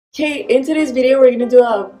Okay, in today's video we're gonna do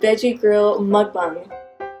a Veggie Grill mukbang.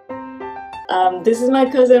 This is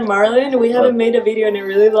my cousin Marlon. We haven't made a video in a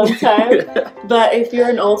really long time, but if you're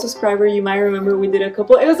an old subscriber, you might remember we did a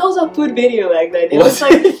couple. It was also a food video back then. It was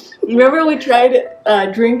like, remember we tried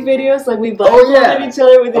drink videos, like we blindfolded each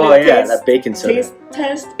other. We did a taste, that bacon soda. Taste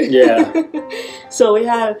test. Yeah. So we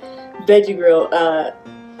have Veggie Grill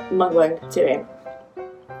mukbang today.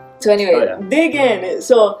 So anyway, dig in.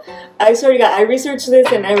 So I researched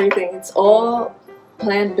this and everything. It's all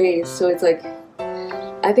plant-based, so it's like,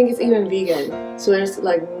 I think it's even vegan. So there's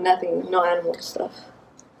like nothing, no animal stuff.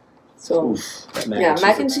 So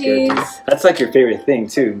mac and cheese. That's like your favorite thing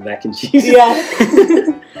too, mac and cheese. Yeah.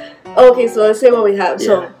 Okay, so let's say what we have.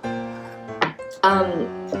 So,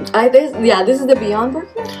 this is the Beyond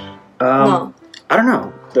Burger. No, I don't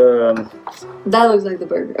know. That looks like the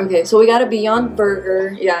burger. Okay, so we got a Beyond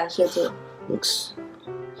Burger. Yeah, show it to it. Looks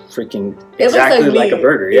freaking exactly like a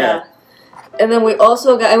burger. Yeah. And then we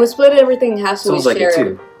also got, and we split everything in half, so we share it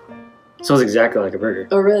too. Smells exactly like a burger.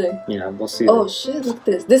 Oh really? Yeah, we'll see. Oh shit! Look at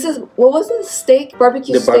this. This is, what was this? Steak,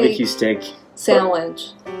 barbecue. The barbecue steak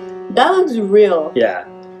sandwich. That looks real. Yeah.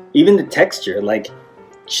 Even the texture, like,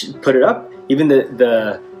 put it up. Even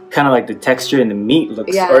the kind of like the texture in the meat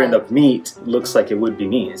looks, or in the meat looks like it would be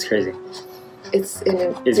meat. It's crazy. It's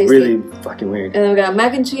really fucking weird. And then we got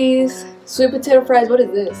mac and cheese, sweet potato fries. What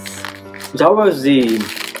is this? That was the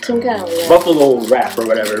some kind of buffalo wrap or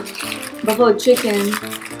whatever. Buffalo chicken.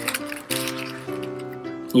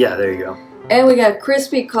 Yeah, there you go. And we got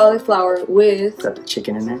crispy cauliflower with. Got the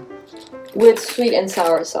chicken in there. With sweet and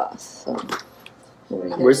sour sauce. So.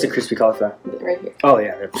 Where's the crispy cauliflower? Right here. Oh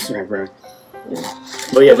yeah, that's right. Yeah.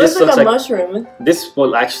 But yeah, this looks like a mushroom. This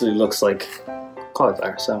one actually looks like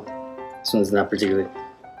cauliflower, so this one's not particularly.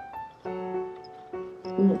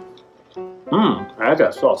 I like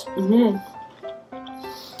that sauce. So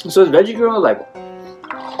is Veggie Grill like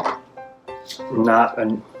not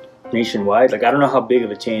a nationwide? Like, I don't know how big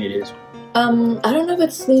of a chain it is. I don't know if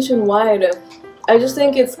it's nationwide. I just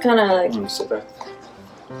think it's kind of like. Let me sit back.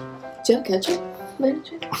 Do you have ketchup? We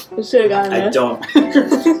should have gotten that. I don't. I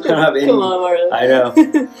don't have any. Come on, Marlon. I know.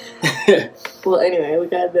 Well, anyway, we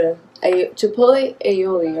got the chipotle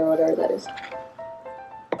aioli or whatever that is.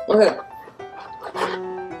 Okay.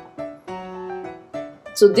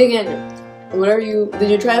 So dig in. Did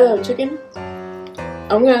you try the chicken?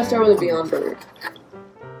 I'm gonna start with a Beyond Burger.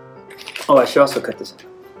 Oh, I should also cut this.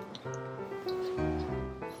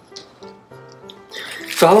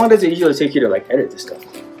 So how long does it usually take you to like edit this stuff?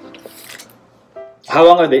 How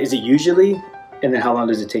long is it usually? And then how long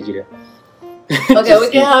does it take you to? Okay, we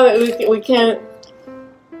can have it. We can't.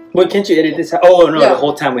 Well, can't you edit this? Oh no, the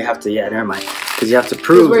whole time we have to. Yeah, never mind. Because you have to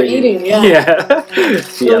prove we're eating. Yeah.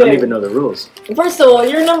 See, I don't even know the rules. First of all,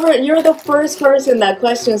 you're the first person that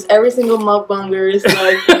questions every single mukbanger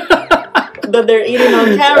like that they're eating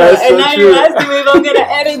on camera, and now you're asking me if I'm gonna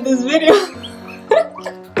edit this video.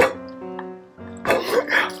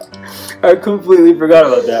 I completely forgot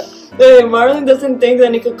about that. Hey, Marlon doesn't think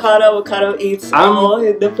that avocado eats all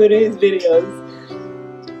the food in his videos.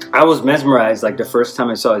 I was mesmerized like the first time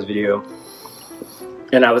I saw his video,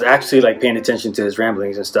 and I was actually like paying attention to his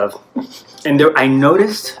ramblings and stuff. And there, I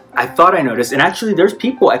thought I noticed, and actually there's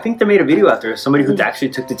people, I think they made a video out there, somebody who actually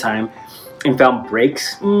took the time and found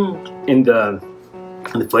breaks in the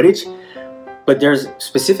footage. But there's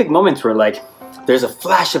specific moments where like there's a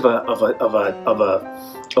flash of a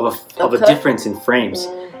difference in frames.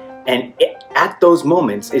 And at those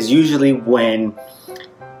moments is usually when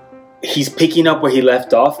he's picking up where he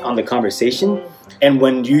left off on the conversation, and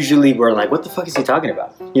when usually we're like, what the fuck is he talking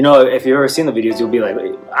about? You know, if you've ever seen the videos, you'll be like,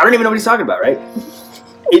 I don't even know what he's talking about, right?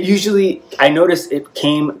 It usually, I noticed it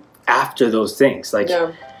came after those things. Like,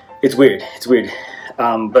 it's weird. It's weird.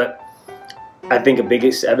 But I think the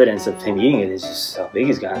biggest evidence of him eating it is just how big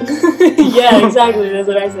he's gotten. Yeah, exactly. That's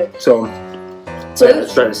what I said. So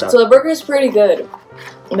let's try this out. So the burger's pretty good.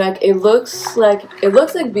 Like it looks like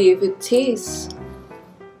beef. It tastes.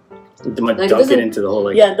 Dunk it into the whole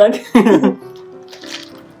like. Yeah, dunk.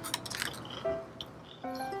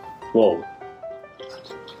 Whoa.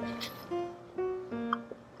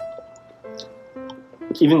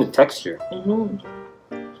 Even the texture.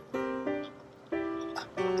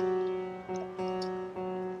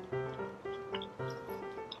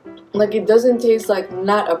 Like it doesn't taste like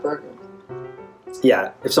not a burger.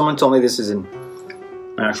 Yeah, if someone told me this is an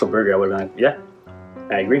actual burger, I would have been like, yeah,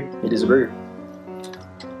 I agree. It is a burger.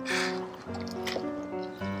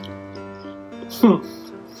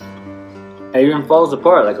 It even falls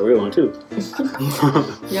apart like a real one too.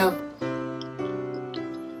 Yeah.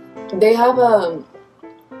 They have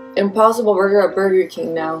Impossible Burger at Burger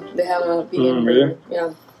King now. They have a vegan really? burger.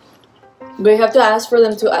 Yeah. But you have to ask for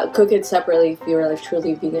them to cook it separately if you're like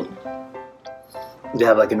truly vegan. They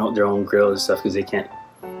have like their own grill and stuff because they can't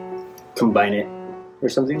combine it or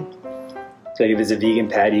something. So if it's a vegan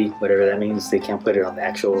patty, whatever that means, they can't put it on the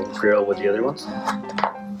actual grill with the other ones?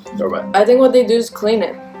 Or what? I think what they do is clean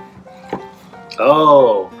it.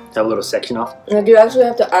 Oh, have a little section off? Like you actually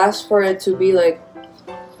have to ask for it to be like...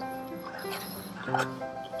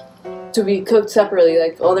 to be cooked separately.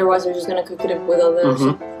 Like otherwise they're just going to cook it with others.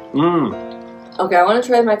 Mm-hmm. Mm. Okay, I want to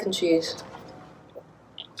try mac and cheese.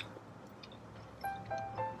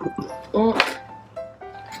 Mm.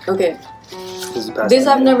 Okay. This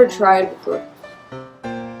I've never tried before.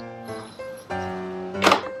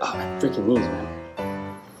 Oh, my freaking knees, man.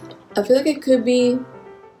 I feel like it could be...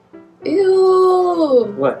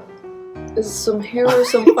 Ew! What? Is some hair or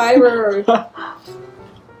some fiber? I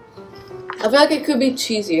feel like it could be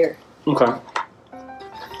cheesier. Okay.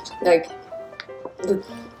 Like...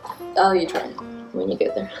 I'll let you try it when you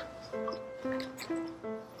get there.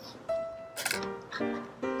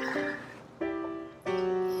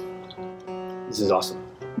 This is awesome.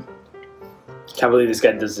 Can't believe this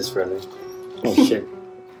guy does this for a living. Oh shit.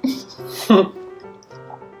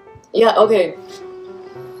 Yeah, okay.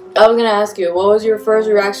 I was gonna ask you, what was your first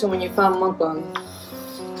reaction when you found mukbang?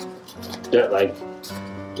 Yeah, like,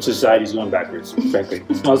 society's going backwards, frankly.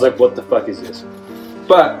 I was like, what the fuck is this?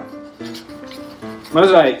 But,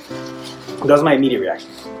 that was my immediate reaction.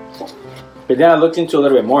 But then I looked into it a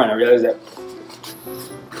little bit more and I realized that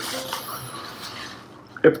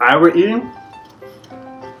if I were eating,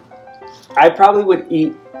 I probably would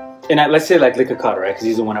eat, and let's say like Lickakata, right? Because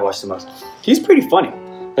he's the one I watch the most. He's pretty funny.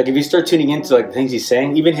 Like if you start tuning into like the things he's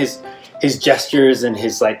saying, even his gestures and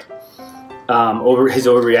his like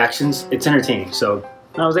overreactions, it's entertaining. So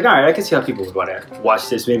I was like, all right, I can see how people would want to watch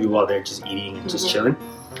this maybe while they're just eating and just chilling.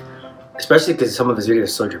 Especially because some of his videos are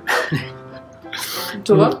so dramatic.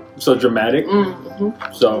 So dramatic.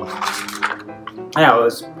 Mm-hmm. So yeah, I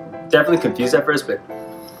was definitely confused at first, but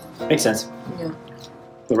makes sense. Yeah.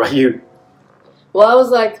 What about you? Well, I was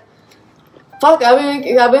like, fuck, I've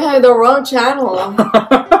been having the wrong channel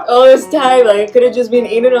all this time. Like, I could have just been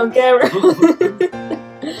eating on camera.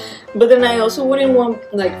 But then I also wouldn't want,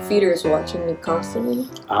 like, feeders watching me constantly.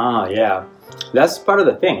 Ah, yeah. That's part of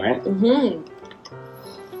the thing, right? Mm-hmm.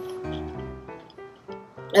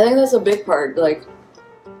 I think that's a big part. Like,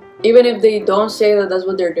 even if they don't say that that's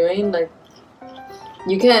what they're doing, like,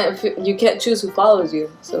 you can't choose who follows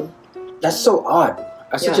you, so. That's so odd.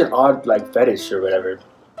 That's such an odd, like, fetish or whatever.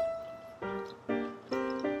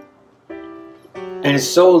 And it's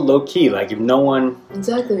so low-key, like, if no one...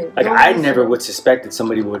 Exactly. Like, I never would suspect that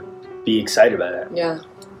somebody would be excited by that. Yeah.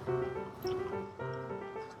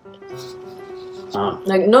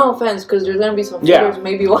 Like, no offense, because there's gonna be some feeders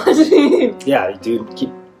maybe watching. Yeah, dude,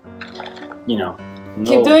 keep... You know...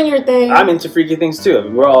 Keep doing your thing. I'm into freaky things, too. I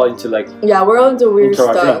mean, we're all into, like... Yeah, we're all into weird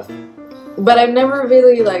stuff. But I've never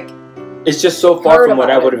really, like... It's just so far from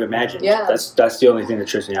what I would have imagined. Yeah. That's the only thing that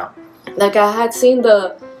trips me out. Like, I had seen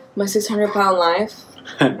my 600-pound life.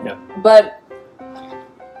 Yeah. But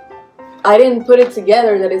I didn't put it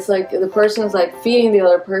together that it's like the person's like feeding the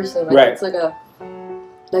other person. Like, it's like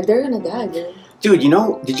like they're gonna die, dude. Dude, you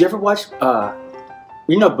know, did you ever watch,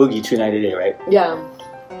 you know Boogie 2 Night a Day, right? Yeah.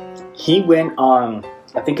 He went on,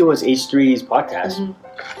 I think it was H3's podcast,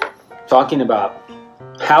 talking about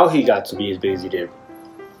how he got to be as big as he did.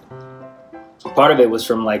 Part of it was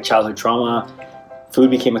from like childhood trauma.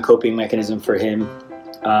 Food became a coping mechanism for him.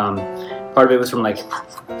 Part of it was from like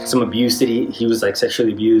some abuse that he was like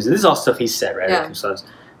sexually abused. And this is all stuff he said, right? Yeah.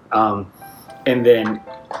 And then,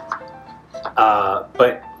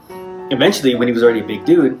 but eventually when he was already a big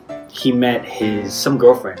dude, he met some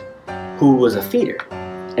girlfriend who was a feeder.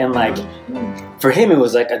 And like, for him it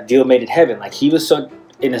was like a deal made in heaven. Like he was so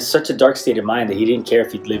in such a dark state of mind that he didn't care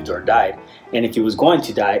if he lived or died. And if he was going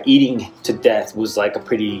to die, eating to death was like a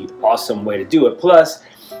pretty awesome way to do it. Plus,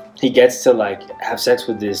 he gets to like have sex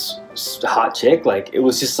with this hot chick. Like it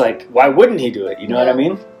was just like, why wouldn't he do it? You know what I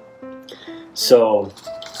mean? So.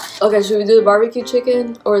 Okay, should we do the barbecue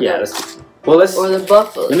chicken or the? Yeah, or the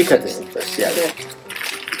buffalo. Let me cut this in first. Yeah. Okay.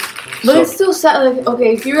 But it's still sad. Like,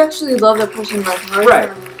 okay, if you actually love that person like hard,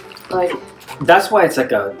 right? Like. That's why it's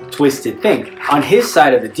like a twisted thing. On his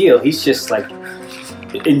side of the deal, he's just like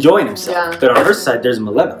enjoying himself. Yeah. But on her side, there's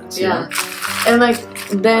malevolence. You know? And like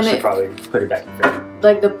then I should probably put it back in frame.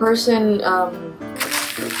 Like the person,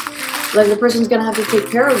 like the person's gonna have to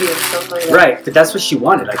take care of you and stuff like that. Right, but that's what she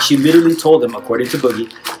wanted. Like she literally told him, according to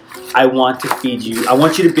Boogie, I want to feed you. I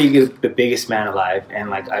want you to be the biggest man alive, and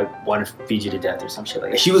like I want to feed you to death or some shit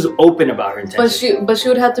like that. She was open about her intentions. But she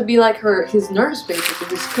would have to be like his nurse,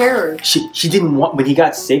 basically, his carer. She didn't want, when he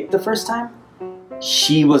got sick the first time,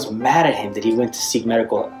 she was mad at him that he went to seek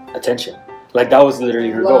medical attention. Like that was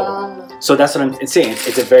literally her goal. So that's what I'm saying.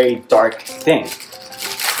 It's a very dark thing.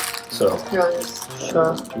 So.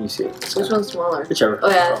 Sure. Can you see it? Which one's smaller? Whichever. Oh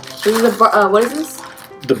yeah. This is the what is this?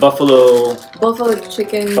 The buffalo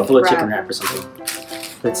chicken wrap or something.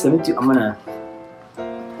 Let me do.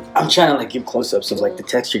 I'm trying to like give close-ups of like the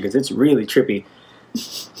texture because it's really trippy.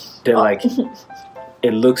 They're like,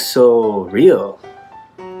 it looks so real.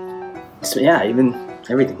 So, yeah, even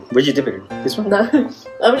everything. Where'd you dip it in? This one? No,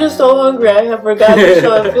 I'm just so hungry. I have forgotten to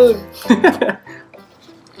show food.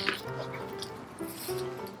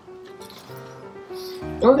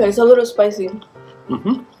 Okay, it's a little spicy.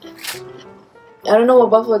 Mm-hmm. I don't know what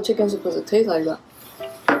buffalo chicken's supposed to taste like that.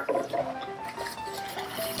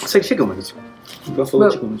 It's like chicken wings. Buffalo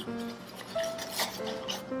chicken wings.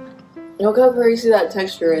 Look how crazy that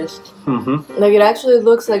texture is. Mm-hmm. Like it actually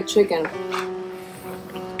looks like chicken.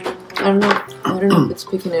 I don't know if it's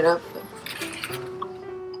picking it up.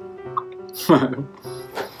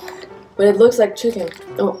 But it looks like chicken.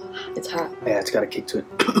 Oh, it's hot. Yeah, it's got a kick to it.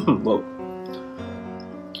 Whoa.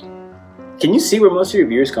 Can you see where most of your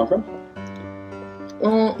viewers come from?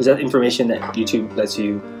 Is that information that YouTube lets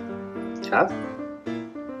you have?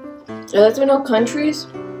 It lets me know countries.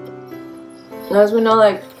 It lets me know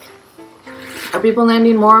like, are people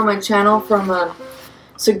landing more on my channel from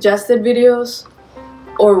suggested videos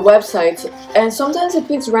or websites? And sometimes it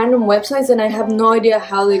picks random websites and I have no idea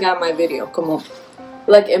how they got my video. Come on,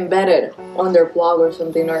 like embedded on their blog or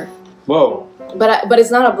something, or. Whoa. But it's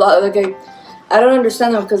not a blog. Like I don't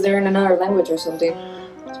understand them because they're in another language or something.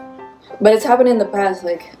 But it's happened in the past.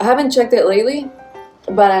 Like I haven't checked it lately,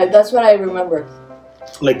 but that's what I remember.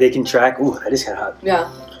 Like they can track. Ooh, that is kind of hot. Yeah.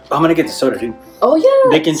 I'm gonna get the soda, dude. Oh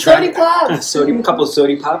yeah. They can track. Sody pops. Couple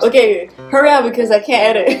sody pops. Okay, hurry up because I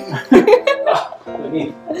can't edit.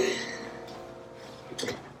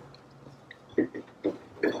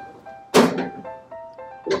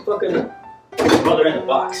 Oh, they're in the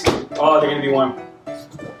box. Oh, they're gonna be warm.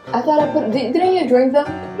 I thought I put. Didn't you drink them?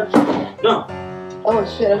 No. Oh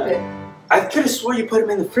shit. Okay. I could have swore you put them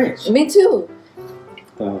in the fridge. Me too.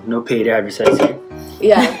 Oh, no paid advertising.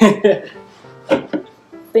 Yeah.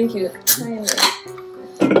 Thank you.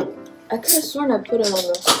 I could have sworn I put it on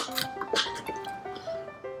the.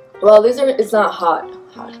 Well, these are. It's not hot.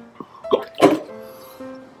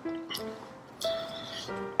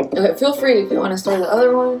 Okay, feel free if you want to start the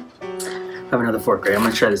other one. I have another fork, right? I'm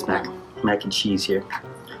gonna try this mac and cheese here.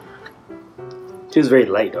 It feels very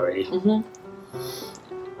light already. Mm-hmm.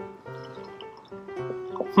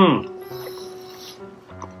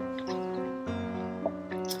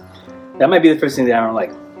 That might be the first thing that I don't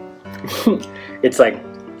like. It's like,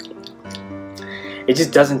 it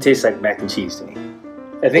just doesn't taste like mac and cheese to me.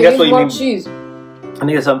 I think that's what you mean. Cheese. I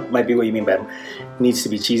think that might be what you mean by it needs to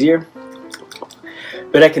be cheesier.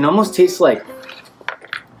 But I can almost taste like,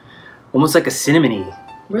 almost like a cinnamony.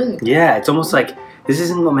 Really? Yeah, it's almost like, this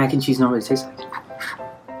isn't what mac and cheese normally tastes like.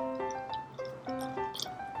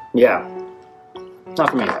 Yeah. Not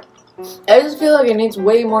for me. I just feel like it needs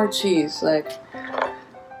way more cheese. Like.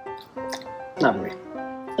 Not for me.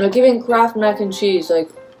 Like even Kraft mac and cheese, like,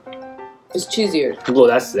 it's cheesier. Well,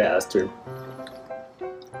 that's true.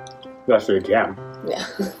 That's their jam. Yeah.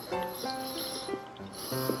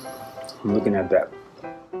 I'm looking at that.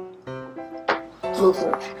 Go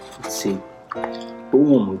for it. Let's see.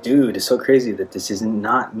 Boom, dude, it's so crazy that this is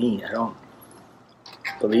not me. I don't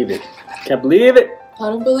believe it. Can't believe it. I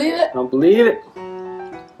don't believe it. I don't believe it.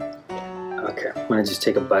 Okay, I'm gonna just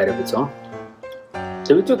take a bite of its own.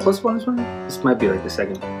 Did we do a close-up on this one? This might be like the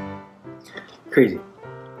second. Crazy.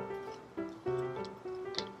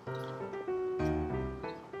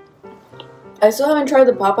 I still haven't tried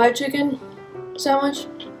the Popeye chicken sandwich.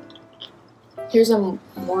 Here's some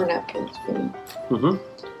more napkins for me.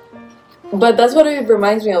 Mm-hmm. But that's what it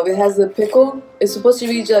reminds me of. It has the pickle. It's supposed to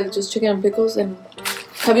be like just chicken and pickles. And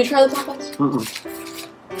have you tried the Popeyes? Mm-mm.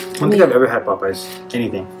 I don't think I've ever had Popeyes.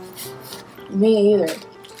 Anything. Me either.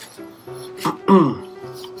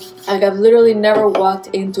 Like I've literally never walked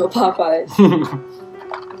into a Popeyes.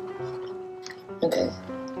 Okay.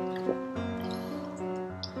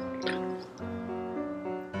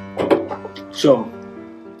 So,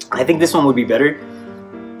 I think this one would be better.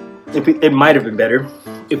 It might have been better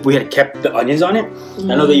if we had kept the onions on it. I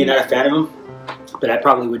know that you're not a fan of them, but I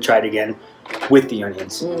probably would try it again with the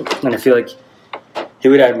onions. And I feel like it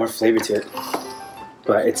would add more flavor to it.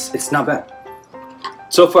 But it's not bad.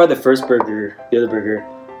 So far, the first burger, the other burger,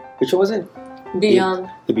 which one was it? Beyond.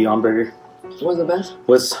 The Beyond Burger. Was the best?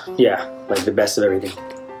 Was, yeah, like the best of everything.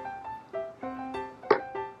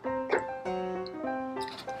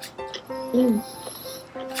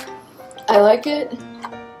 I like it.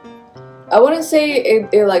 I wouldn't say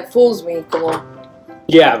it like fools me. Come on.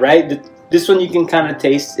 Yeah, right? This one you can kind of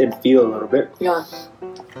taste and feel a little bit. Yeah.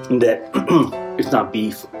 That it's not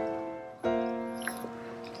beef.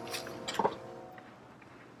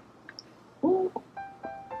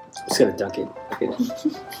 Just gotta dunk it. Okay.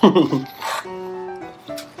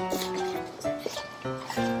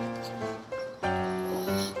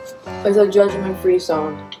 It's a judgment-free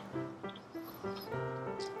zone.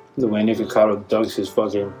 The way Nick Ricardo dunks his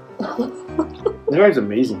fucking... That guy's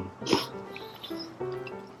amazing.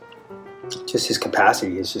 Just his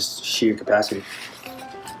capacity. It's just sheer capacity.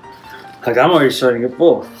 Like, I'm already starting to get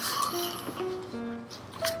full.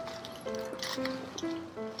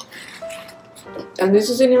 And this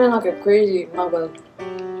isn't even like a crazy mukbang.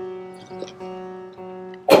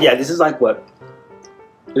 Yeah, this is like what?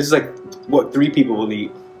 This is like what 3 people will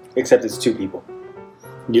eat, except it's 2 people.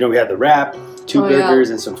 You know, we have the wrap, 2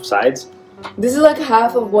 burgers, and some sides. This is like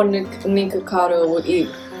half of what Nick Ricardo would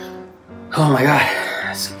eat. Oh my god,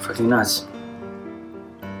 that's fucking nuts.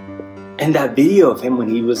 And that video of him when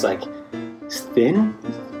he was like thin,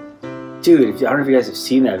 dude. I don't know if you guys have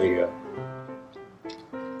seen that video.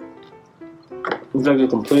 He's like the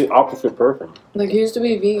complete opposite person. Like he used to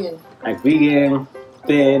be vegan. Like vegan,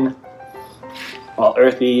 thin, all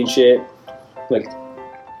earthy and shit. Like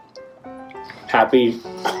happy.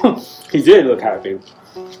 He did look happy.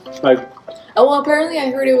 Like. Oh well, apparently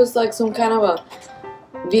I heard it was like some kind of a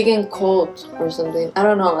vegan cult or something. I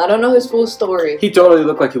don't know. I don't know his full story. He totally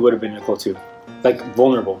looked like he would have been in a cult too. Like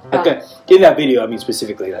vulnerable. Like in that video, I mean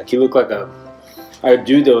specifically, like he looked like a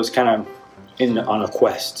dude that was kind of on a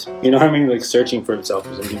quest. You know what I mean? Like searching for himself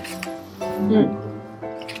or something.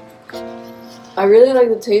 I really like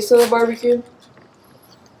the taste of the barbecue.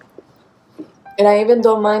 And I even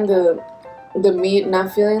don't mind the meat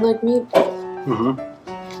not feeling like meat.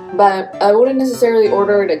 But I wouldn't necessarily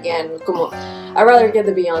order it again. Come on. I'd rather get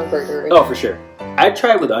the Beyond Burger. Oh, for sure. I'd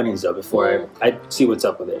try it with onions though before I see what's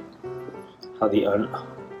up with it. How the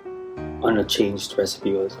unchanged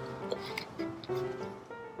recipe was.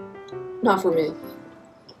 Not for me.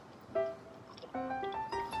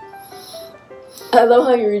 I love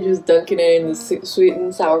how you're just dunking it in the sweet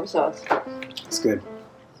and sour sauce. It's good.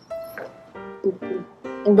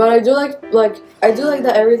 But I do like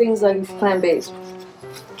that everything's like plant-based.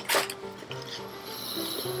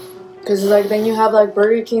 Cause like then you have like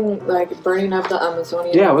Burger King like burning up the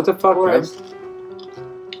Amazonian. Yeah, what the fuck, man?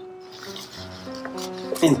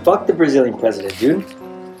 And fuck the Brazilian president, dude.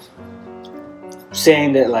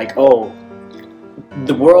 Saying that like, oh,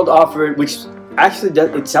 the world offered, which actually does,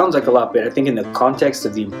 it sounds like a lot, but I think in the context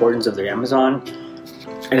of the importance of the Amazon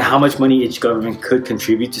and how much money each government could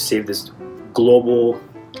contribute to save this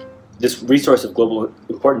resource of global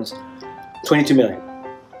importance, 22 million.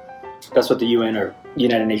 That's what the UN or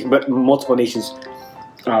United Nations, but multiple nations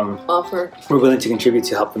offer. Were willing to contribute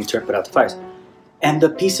to help them put out the fires. And the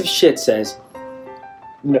piece of shit says,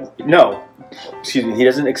 no, excuse me, he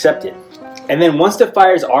doesn't accept it. And then once the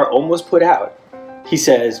fires are almost put out, he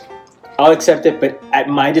says, I'll accept it, but at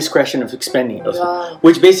my discretion of expending it. Yeah.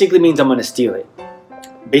 Which basically means I'm going to steal it.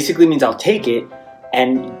 Basically means I'll take it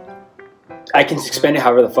and I can expend it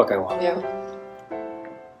however the fuck I want. Yeah.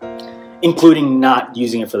 Including not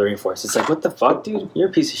using it for the rainforest. It's like, what the fuck, dude? You're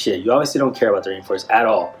a piece of shit. You obviously don't care about the rainforest at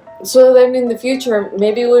all. So then in the future,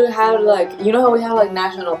 maybe we'll have like, you know how we have like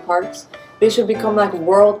national parks? They should become like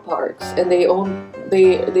world parks, and they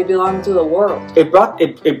belong to the world.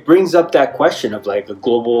 It brings up that question of like a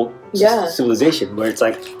global civilization, where it's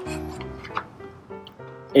like,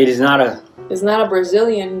 it's not a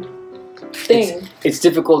Brazilian thing. It's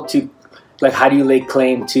difficult to, like, how do you lay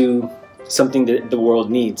claim to something that the world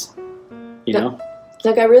needs? You know?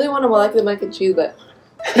 Like, I really want to like the mac and cheese, but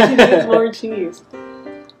it needs more cheese.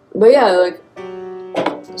 But yeah, like,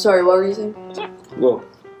 sorry, what were you saying? Whoa.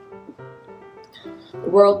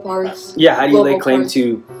 World parks. Yeah, how do you lay claim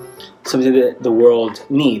to something that the world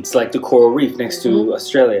needs, like the coral reef next to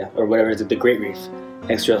Australia, or whatever is it, the Great Reef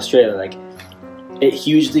next to Australia? Like, it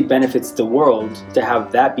hugely benefits the world to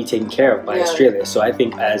have that be taken care of by Australia. So I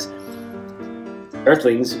think as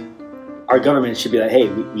Earthlings, our government should be like, hey,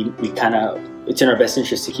 we kind of, it's in our best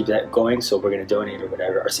interest to keep that going, so we're going to donate or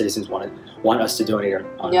whatever. Our citizens want us to donate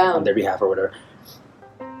on their behalf or whatever.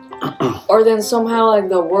 Or then somehow like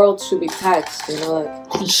the world should be taxed, you know,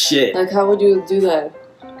 like shit. Like how would you do that?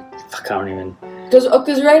 Fuck, I don't even.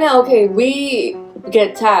 Because right now, okay, we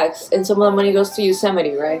get taxed and some of the money goes to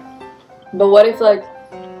Yosemite, right? But what if like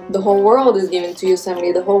the whole world is given to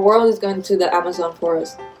Yosemite, the whole world is going to the Amazon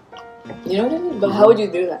forest? You know what I mean? But how would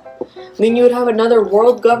you do that? Then you would have another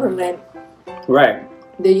world government, right?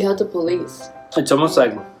 That you have to police. It's almost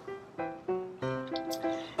like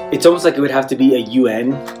it would have to be a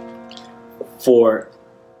UN for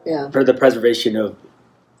the preservation of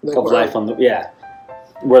life on the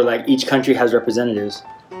where like each country has representatives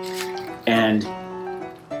and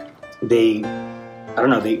they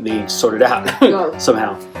sort it out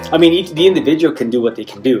somehow. I mean, the individual can do what they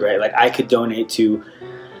can do, right? Like I could donate to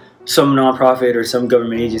some nonprofit or some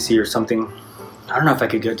government agency or something. I don't know if I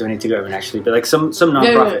could donate to government actually, but like some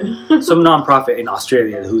nonprofit, some nonprofit in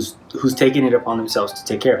Australia who's taking it upon themselves to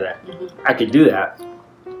take care of that. I could do that.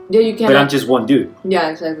 Yeah, you can. But I'm just one dude. Yeah,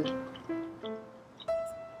 exactly.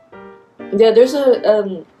 Yeah, there's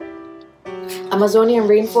a Amazonian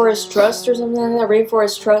Rainforest Trust or something like that.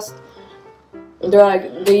 Rainforest Trust. They're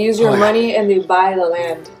like they use your money and they buy the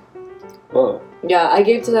land. Whoa. Yeah, I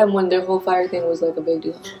gave to them when their whole fire thing was like a big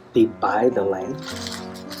deal. They buy the land.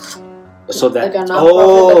 So that like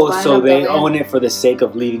so they own it for the sake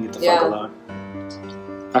of leaving it the fuck alone.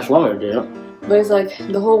 That's one way to do it. But it's like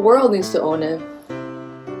the whole world needs to own it.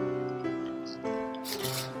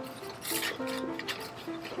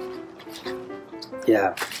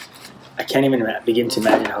 Yeah, I can't even begin to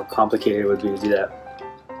imagine how complicated it would be to do that.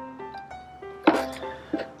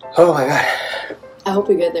 Oh my god! I hope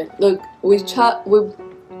we get there. Look, we 22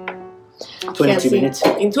 minutes.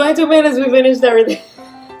 In 22 minutes, we finished everything.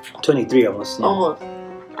 23 almost. Yeah. Almost.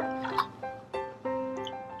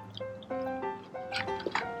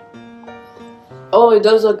 Oh, it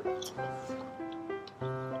does look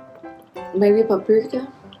maybe paprika.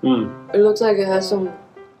 It looks like it has some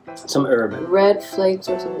herb, red flakes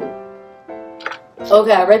or something.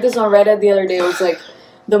 Okay, I read this on Reddit the other day. It was like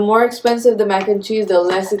the more expensive the mac and cheese, the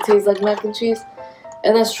less it tastes like mac and cheese,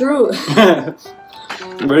 and that's true.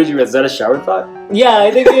 Where did you read? Is that a shower thought? Yeah,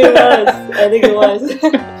 I think it was. I think it was.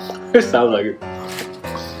 It sounds like it.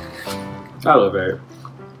 I love it.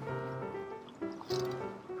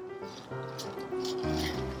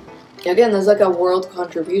 Again, there's like a world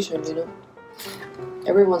contribution, you know?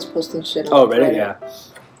 Everyone's posting shit on Reddit? Yeah.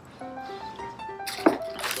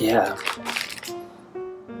 Yeah.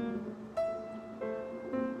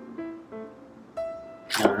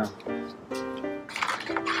 I don't know.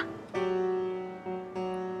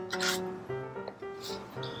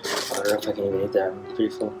 I don't know if I can even eat that. I'm pretty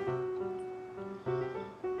full.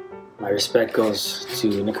 My respect goes to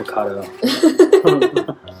Nikocado.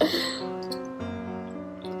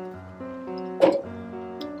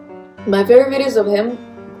 My favorite videos of him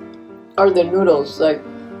are the noodles. Like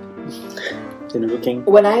the noodle king.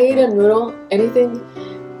 When I eat a noodle, anything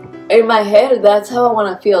in my head, that's how I want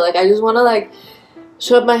to feel. Like I just want to like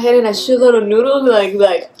shove my head in a shitload of noodles, like.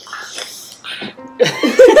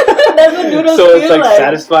 That's what noodles so feel it's like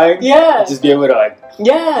satisfying. Yeah. Just be able to like.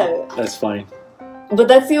 Yeah. That's funny. But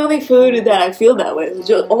that's the only food that I feel that way.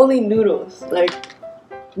 Just only noodles. Like,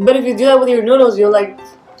 but if you do that with your noodles, you'll like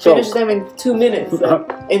finish them in 2 minutes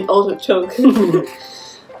and also choke.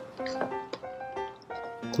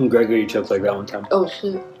 Gregory choked like that one time. Oh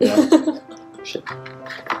shit. Yeah. Shit.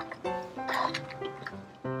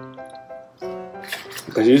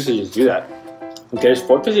 Because you used to just do that. Okay, there's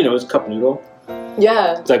fork because you know it's cup noodle.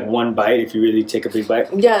 Yeah. It's like one bite if you really take a big bite.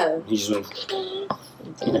 Yeah. You just went.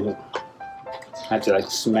 I had to like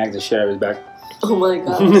smack the shit out of his back. Oh my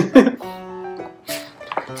god.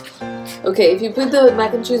 Okay, if you put the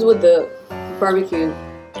mac and cheese with the barbecue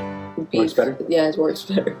beef, works better? Yeah, it works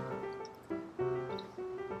better.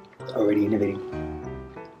 Already innovating.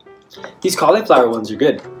 These cauliflower ones are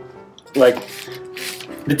good. Like,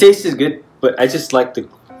 the taste is good, but I just like the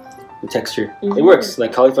texture. It works.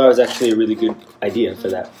 Like, cauliflower is actually a really good idea for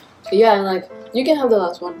that. Yeah, and like, you can have the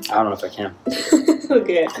last one. I don't know if I can.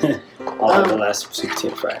 Okay. I'll have the last sweet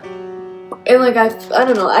potato fry. And like, I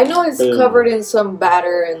don't know. I know it's covered in some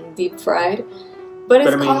batter and deep fried, but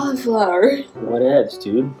it's cauliflower. What else,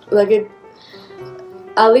 dude? Like it.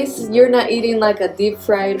 At least you're not eating like a deep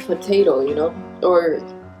fried potato, you know? Or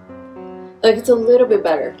like it's a little bit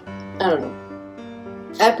better. I don't know.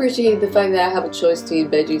 I appreciate the fact that I have a choice to eat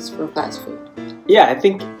veggies for fast food. Yeah, I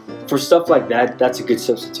think for stuff like that, that's a good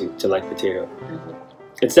substitute to like potato.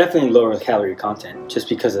 It's definitely lower calorie content just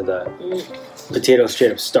because of the potato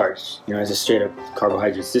straight up starch. You know, it's just straight up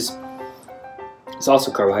carbohydrates. It's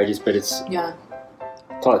also carbohydrates, but it's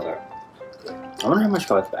cauliflower. I wonder how much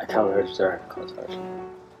carbohydrates are in cauliflower.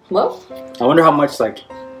 Well, I wonder how much like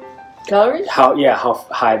calories. How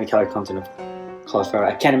high the calorie content of cauliflower.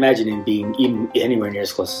 I can't imagine it being even anywhere near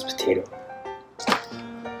as close as potato.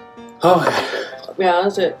 Oh. Yeah,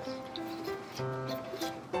 that's it.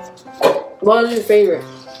 What is your favorite?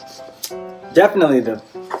 Definitely the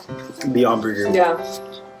Beyond Burger. Yeah.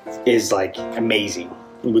 Is like amazing.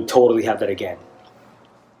 We would totally have that again.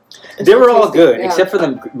 They were all good, except for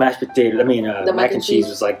the mashed potatoes. I mean, the mac and cheese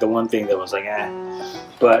was like the one thing that was like, eh.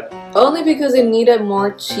 But only because it needed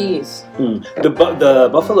more cheese. The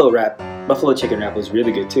buffalo chicken wrap was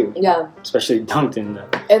really good too. Yeah. Especially dunked in the.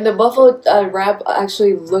 And the buffalo wrap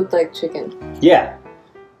actually looked like chicken. Yeah.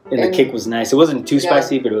 And the kick was nice. It wasn't too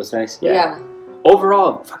spicy, but it was nice. Yeah.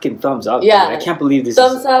 Overall, fucking thumbs up. Yeah. Dude. I can't believe this.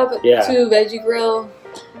 Thumbs up to Veggie Grill.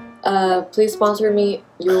 Please sponsor me.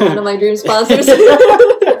 You're one of my dream sponsors.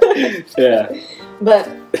 Yeah. But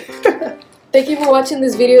thank you for watching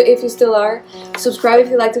this video if you still are. Subscribe if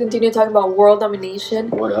you'd like to continue talking about world domination.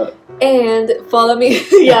 What up? And follow me.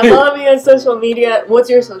 Follow me on social media. What's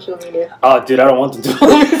your social media? Oh, dude, I don't want to do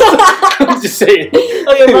I'm just saying.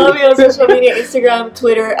 Okay, follow me on social media, Instagram,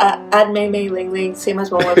 Twitter, at @MayMayLingLing, same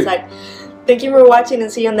as my website. Thank you for watching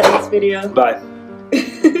and see you in the next video. Bye.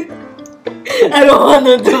 I don't want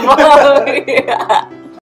them to follow me.